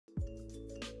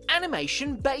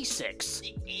animation basics.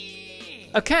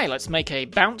 Okay, let's make a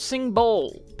bouncing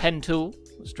ball. Pen tool,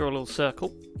 let's draw a little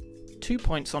circle. 2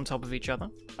 points on top of each other.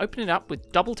 Open it up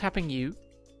with double tapping U.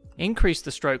 Increase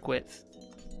the stroke width.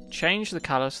 Change the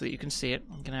color so that you can see it.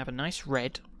 I'm going to have a nice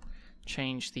red.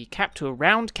 Change the cap to a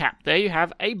round cap. There you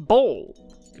have a ball.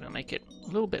 I'm going to make it a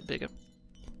little bit bigger.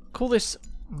 Call this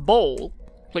ball.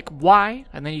 Click Y,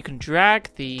 and then you can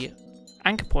drag the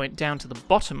anchor point down to the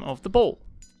bottom of the ball.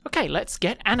 Okay, let's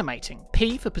get animating.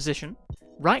 P for position.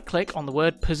 Right click on the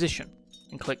word position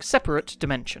and click separate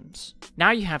dimensions.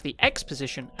 Now you have the X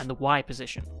position and the Y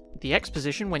position. The X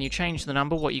position, when you change the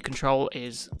number, what you control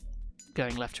is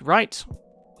going left to right.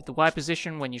 With the Y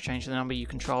position, when you change the number, you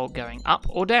control going up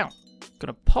or down. I'm going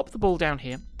to pop the ball down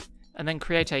here and then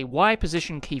create a Y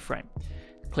position keyframe.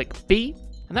 Click B,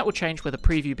 and that will change where the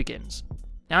preview begins.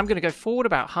 Now I'm going to go forward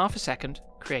about half a second,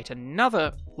 create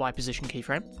another Y position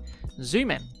keyframe, zoom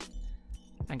in,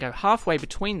 and go halfway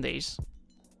between these,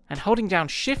 and holding down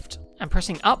Shift and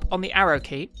pressing up on the arrow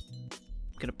key,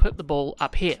 I'm going to put the ball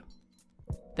up here.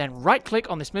 Then right click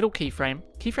on this middle keyframe,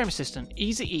 Keyframe Assistant,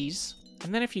 Easy Ease,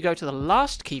 and then if you go to the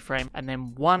last keyframe and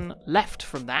then one left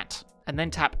from that, and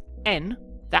then tap N,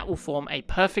 that will form a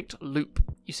perfect loop.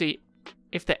 You see,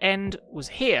 if the end was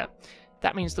here,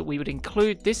 that means that we would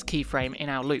include this keyframe in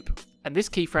our loop. And this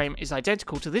keyframe is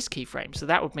identical to this keyframe, so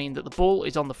that would mean that the ball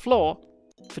is on the floor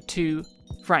for 2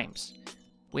 frames.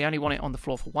 We only want it on the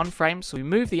floor for 1 frame, so we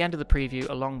move the end of the preview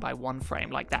along by 1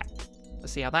 frame, like that.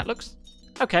 Let's see how that looks.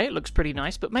 Okay, it looks pretty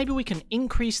nice, but maybe we can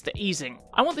increase the easing.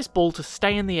 I want this ball to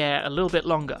stay in the air a little bit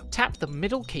longer. Tap the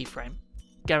middle keyframe,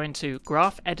 go into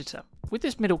Graph Editor. With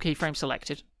this middle keyframe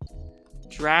selected,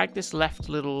 drag this left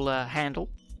little handle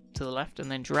to the left, and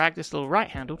then drag this little right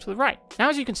handle to the right. Now,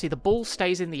 as you can see, the ball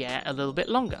stays in the air a little bit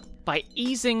longer. By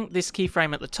easing this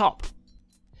keyframe at the top,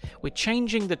 we're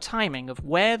changing the timing of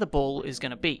where the ball is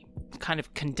going to be, kind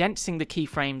of condensing the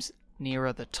keyframes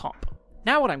nearer the top.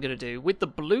 Now what I'm going to do, with the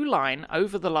blue line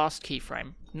over the last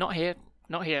keyframe, not here,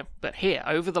 but here,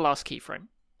 over the last keyframe,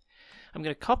 I'm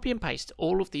going to copy and paste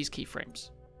all of these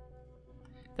keyframes.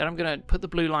 Then I'm going to put the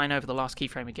blue line over the last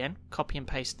keyframe again, copy and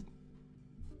paste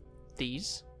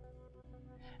these,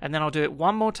 and then I'll do it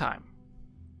one more time.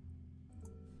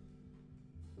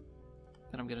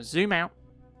 Then I'm going to zoom out,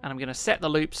 and I'm going to set the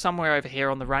loop somewhere over here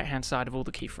on the right hand side of all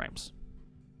the keyframes.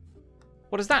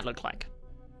 What does that look like?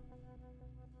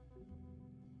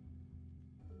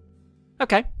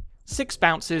 Okay, 6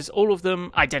 bounces, all of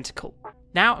them identical.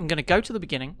 Now I'm going to go to the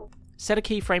beginning, set a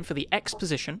keyframe for the X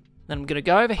position, then I'm going to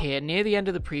go over here near the end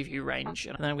of the preview range,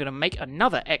 and then I'm going to make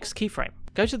another X keyframe.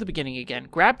 Go to the beginning again,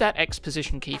 grab that X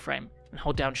position keyframe, and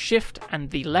hold down Shift and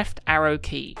the left arrow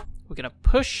key. We're going to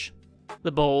push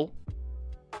the ball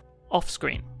off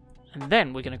screen. And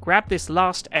then we're going to grab this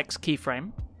last X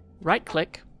keyframe, right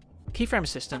click, Keyframe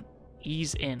Assistant,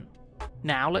 Ease In.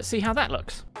 Now let's see how that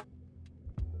looks.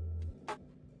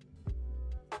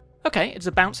 Okay, it's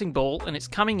a bouncing ball and it's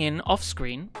coming in off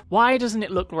screen. Why doesn't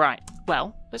it look right?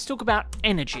 Well, let's talk about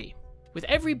energy. With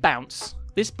every bounce,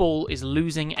 this ball is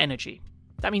losing energy.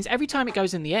 That means every time it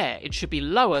goes in the air, it should be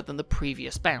lower than the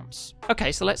previous bounce.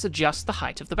 Okay, so let's adjust the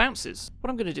height of the bounces.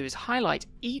 What I'm going to do is highlight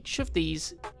each of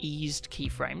these eased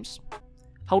keyframes,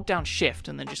 hold down Shift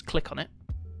and then just click on it,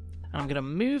 and I'm going to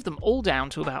move them all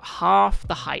down to about half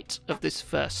the height of this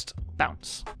first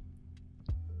bounce.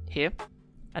 Here.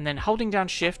 And then holding down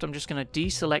Shift, I'm just going to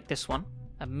deselect this one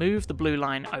and move the blue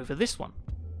line over this one.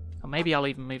 Or maybe I'll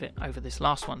even move it over this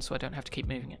last one so I don't have to keep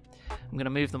moving it. I'm going to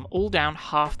move them all down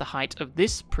half the height of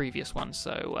this previous one,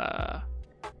 so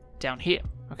down here.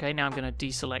 Okay, now I'm going to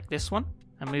deselect this one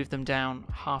and move them down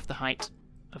half the height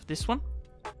of this one.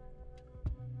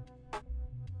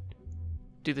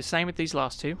 Do the same with these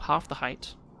last two, half the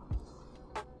height.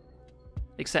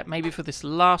 Except maybe for this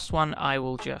last one, I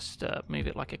will just move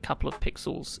it like a couple of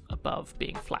pixels above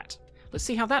being flat. Let's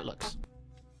see how that looks.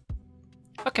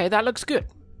 Okay, that looks good.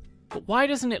 But why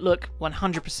doesn't it look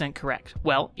 100% correct?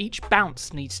 Well, each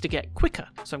bounce needs to get quicker.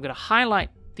 So I'm going to highlight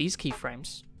these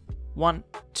keyframes, 1,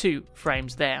 2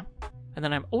 frames there, and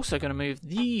then I'm also going to move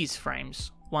these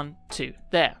frames, 1, 2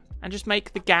 there, and just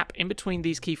make the gap in between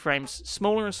these keyframes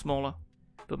smaller and smaller,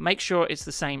 but make sure it's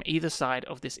the same either side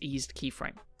of this eased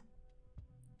keyframe.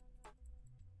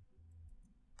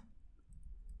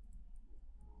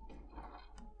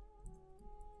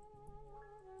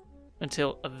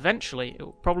 Until eventually it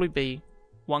will probably be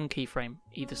 1 keyframe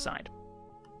either side.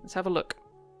 Let's have a look.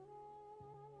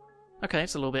 Okay,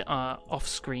 it's a little bit off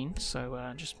screen,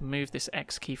 so just move this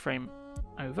X keyframe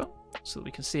over so that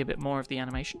we can see a bit more of the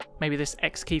animation. Maybe this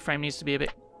X keyframe needs to be a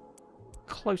bit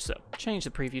closer. Change the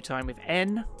preview time with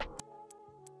N.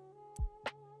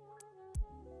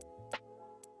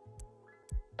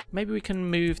 Maybe we can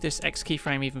move this X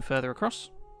keyframe even further across.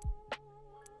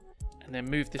 And then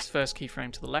move this first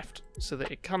keyframe to the left so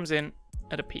that it comes in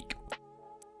at a peak.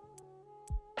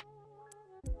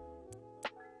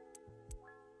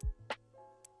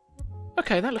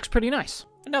 Okay, that looks pretty nice.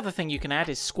 Another thing you can add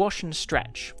is squash and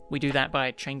stretch. We do that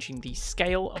by changing the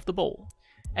scale of the ball.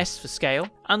 S for scale,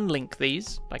 unlink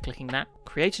these by clicking that,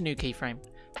 create a new keyframe,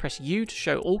 press U to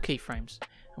show all keyframes,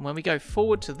 and when we go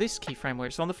forward to this keyframe where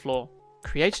it's on the floor,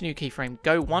 create a new keyframe,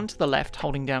 go one to the left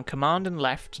holding down Command and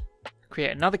left,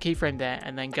 create another keyframe there,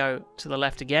 and then go to the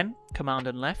left again, Command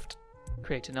and left,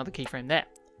 create another keyframe there.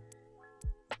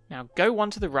 Now go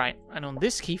one to the right, and on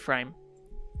this keyframe,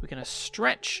 we're going to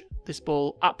stretch this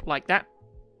ball up like that,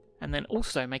 and then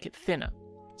also make it thinner.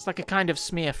 It's like a kind of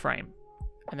smear frame.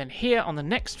 And then here on the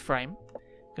next frame,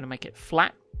 I'm going to make it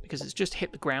flat because it's just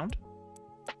hit the ground.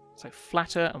 So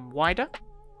flatter and wider.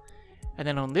 And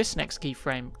then on this next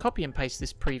keyframe, copy and paste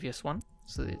this previous one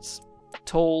so that it's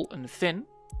tall and thin.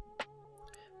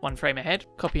 One frame ahead,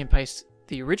 copy and paste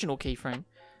the original keyframe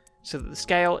so that the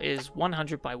scale is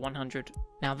 100 by 100.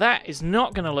 Now that is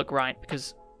not going to look right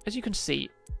because, as you can see,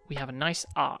 we have a nice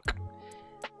arc.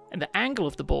 And the angle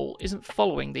of the ball isn't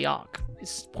following the arc.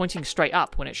 It's pointing straight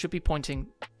up when it should be pointing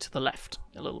to the left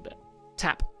a little bit.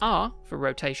 Tap R for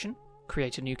rotation,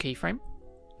 create a new keyframe.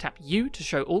 Tap U to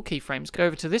show all keyframes, go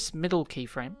over to this middle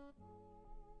keyframe,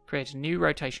 create a new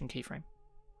rotation keyframe.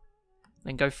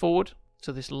 Then go forward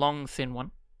to this long thin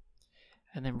one,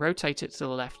 and then rotate it to the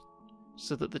left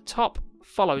so that the top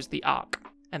follows the arc.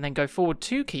 And then go forward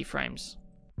 2 keyframes,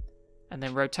 and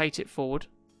then rotate it forward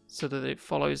so that it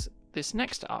follows this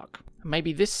next arc.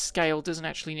 Maybe this scale doesn't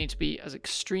actually need to be as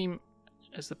extreme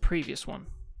as the previous one.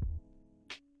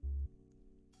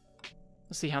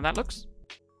 Let's see how that looks.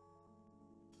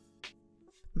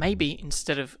 Maybe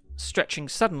instead of stretching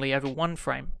suddenly over one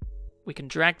frame, we can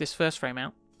drag this first frame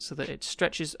out so that it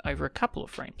stretches over a couple of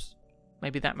frames.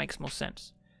 Maybe that makes more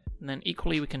sense. And then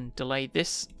equally we can delay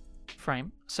this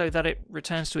frame so that it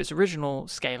returns to its original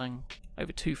scaling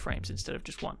over 2 frames instead of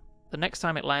just 1. The next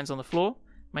time it lands on the floor,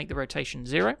 make the rotation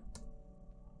 0.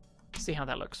 See how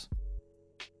that looks.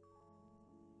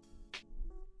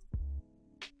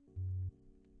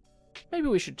 Maybe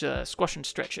we should squash and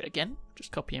stretch it again.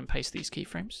 Just copy and paste these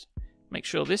keyframes. Make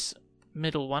sure this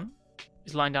middle one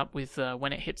is lined up with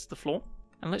when it hits the floor.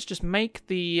 And let's just make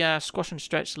the squash and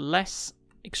stretch less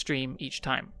extreme each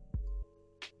time.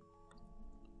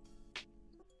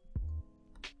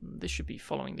 This should be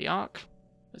following the arc.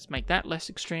 Let's make that less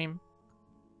extreme.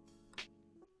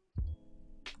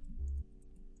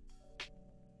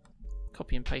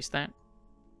 Copy and paste that.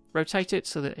 Rotate it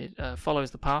so that it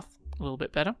follows the path a little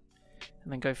bit better.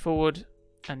 And then go forward,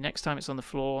 and next time it's on the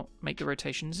floor, make the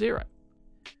rotation 0.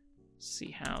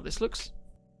 See how this looks.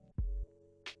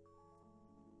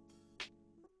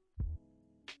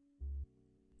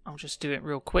 I'll just do it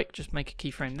real quick, just make a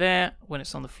keyframe there. When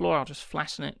it's on the floor, I'll just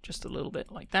flatten it just a little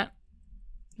bit like that.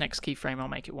 Next keyframe, I'll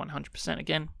make it 100%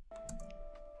 again.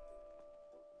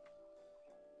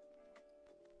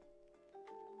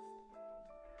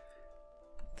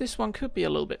 This one could be a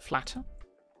little bit flatter.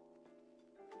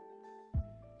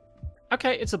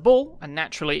 Okay, it's a ball, and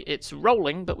naturally it's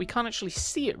rolling, but we can't actually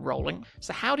see it rolling.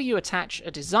 So how do you attach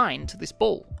a design to this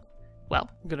ball? Well,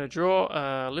 I'm going to draw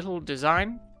a little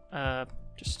design.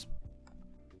 Just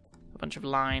a bunch of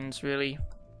lines, really.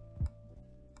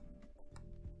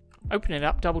 Open it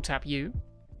up, double tap U.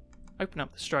 Open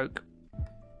up the stroke.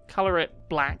 Color it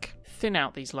black. Thin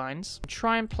out these lines.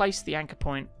 Try and place the anchor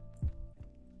point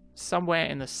somewhere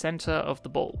in the center of the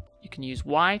ball. You can use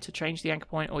Y to change the anchor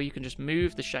point, or you can just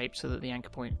move the shape so that the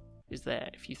anchor point is there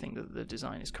if you think that the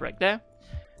design is correct there.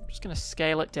 I'm just going to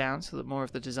scale it down so that more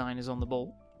of the design is on the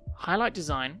ball. Highlight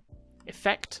design,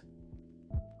 effect,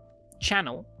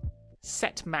 channel,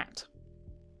 set matte,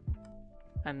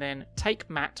 and then take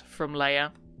matte from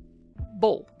layer,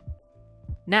 ball.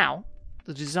 Now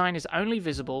the design is only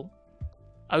visible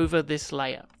over this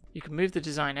layer. You can move the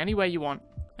design anywhere you want,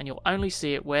 and you'll only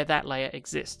see it where that layer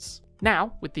exists.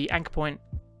 Now, with the anchor point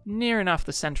near enough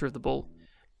the center of the ball,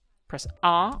 press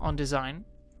R on design,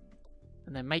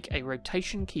 and then make a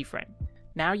rotation keyframe.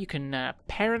 Now you can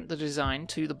parent the design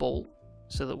to the ball,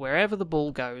 so that wherever the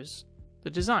ball goes, the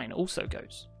design also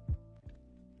goes.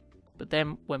 But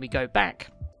then when we go back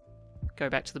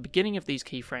to the beginning of these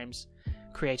keyframes,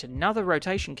 create another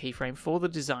rotation keyframe for the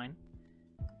design,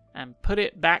 and put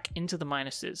it back into the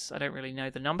minuses. I don't really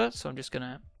know the number, so I'm just going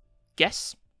to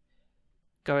guess.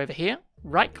 Go over here,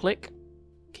 right click,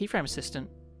 keyframe assistant,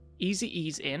 easy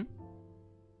ease in.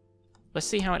 Let's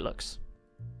see how it looks.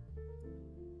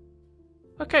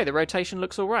 Okay, the rotation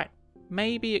looks alright.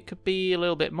 Maybe it could be a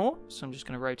little bit more, so I'm just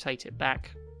going to rotate it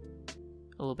back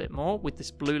a little bit more with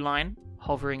this blue line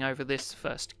hovering over this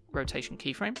first rotation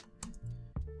keyframe.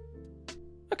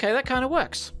 Okay, that kind of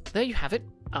works. There you have it,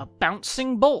 a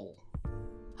bouncing ball.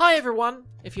 Hi everyone!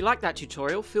 If you like that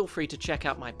tutorial, feel free to check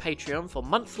out my Patreon for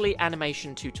monthly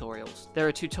animation tutorials. There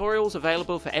are tutorials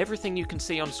available for everything you can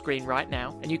see on screen right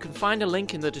now, and you can find a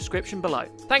link in the description below.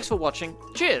 Thanks for watching,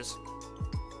 cheers!